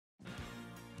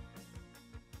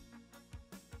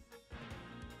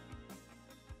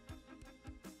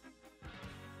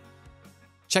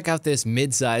Check out this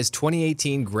mid-size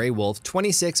 2018 Grey Wolf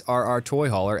 26RR toy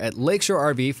hauler at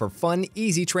Lakeshore RV for fun,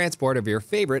 easy transport of your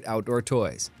favorite outdoor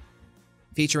toys.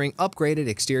 Featuring upgraded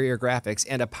exterior graphics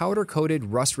and a powder-coated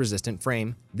rust-resistant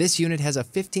frame, this unit has a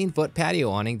 15-foot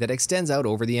patio awning that extends out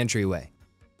over the entryway.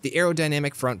 The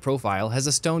aerodynamic front profile has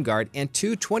a stone guard and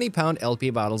two 20-pound LP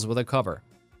bottles with a cover.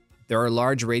 There are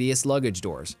large radius luggage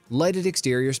doors, lighted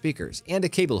exterior speakers, and a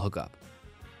cable hookup.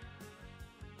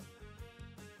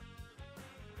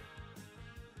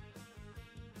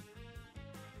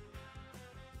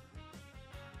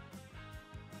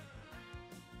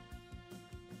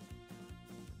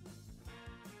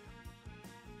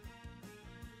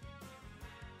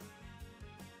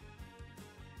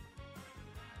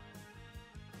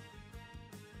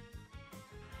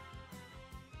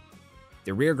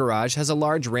 The rear garage has a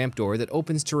large ramp door that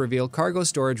opens to reveal cargo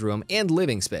storage room and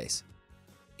living space.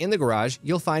 In the garage,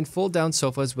 you'll find fold-down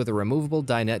sofas with a removable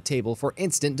dinette table for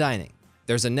instant dining.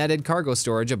 There's a netted cargo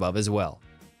storage above as well.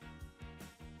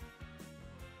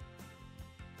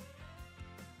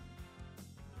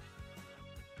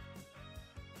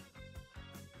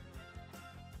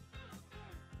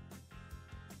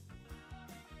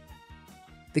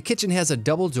 The kitchen has a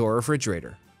double-door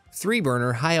refrigerator,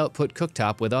 3-burner high-output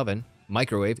cooktop with oven,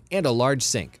 microwave, and a large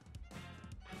sink.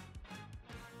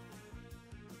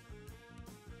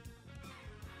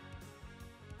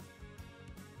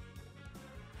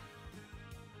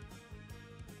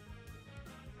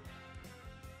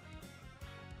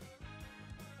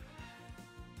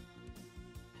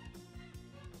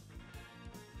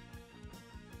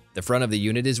 The front of the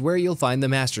unit is where you'll find the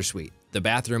master suite. The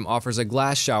bathroom offers a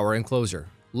glass shower enclosure,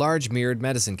 large mirrored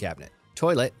medicine cabinet,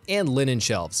 toilet, and linen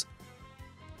shelves.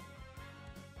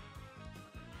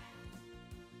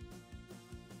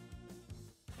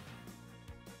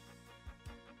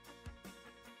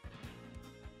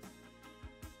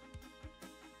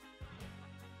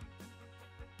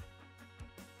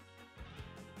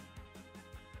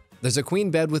 There's a queen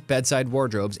bed with bedside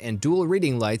wardrobes and dual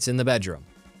reading lights in the bedroom.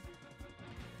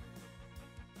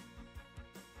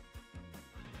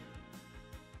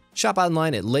 Shop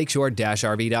online at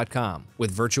lakeshore-rv.com.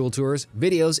 With virtual tours,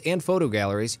 videos, and photo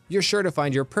galleries, you're sure to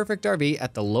find your perfect RV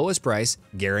at the lowest price,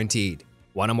 guaranteed.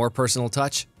 Want a more personal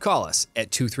touch? Call us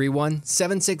at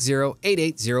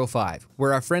 231-760-8805,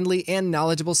 where our friendly and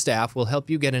knowledgeable staff will help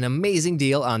you get an amazing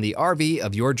deal on the RV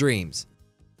of your dreams.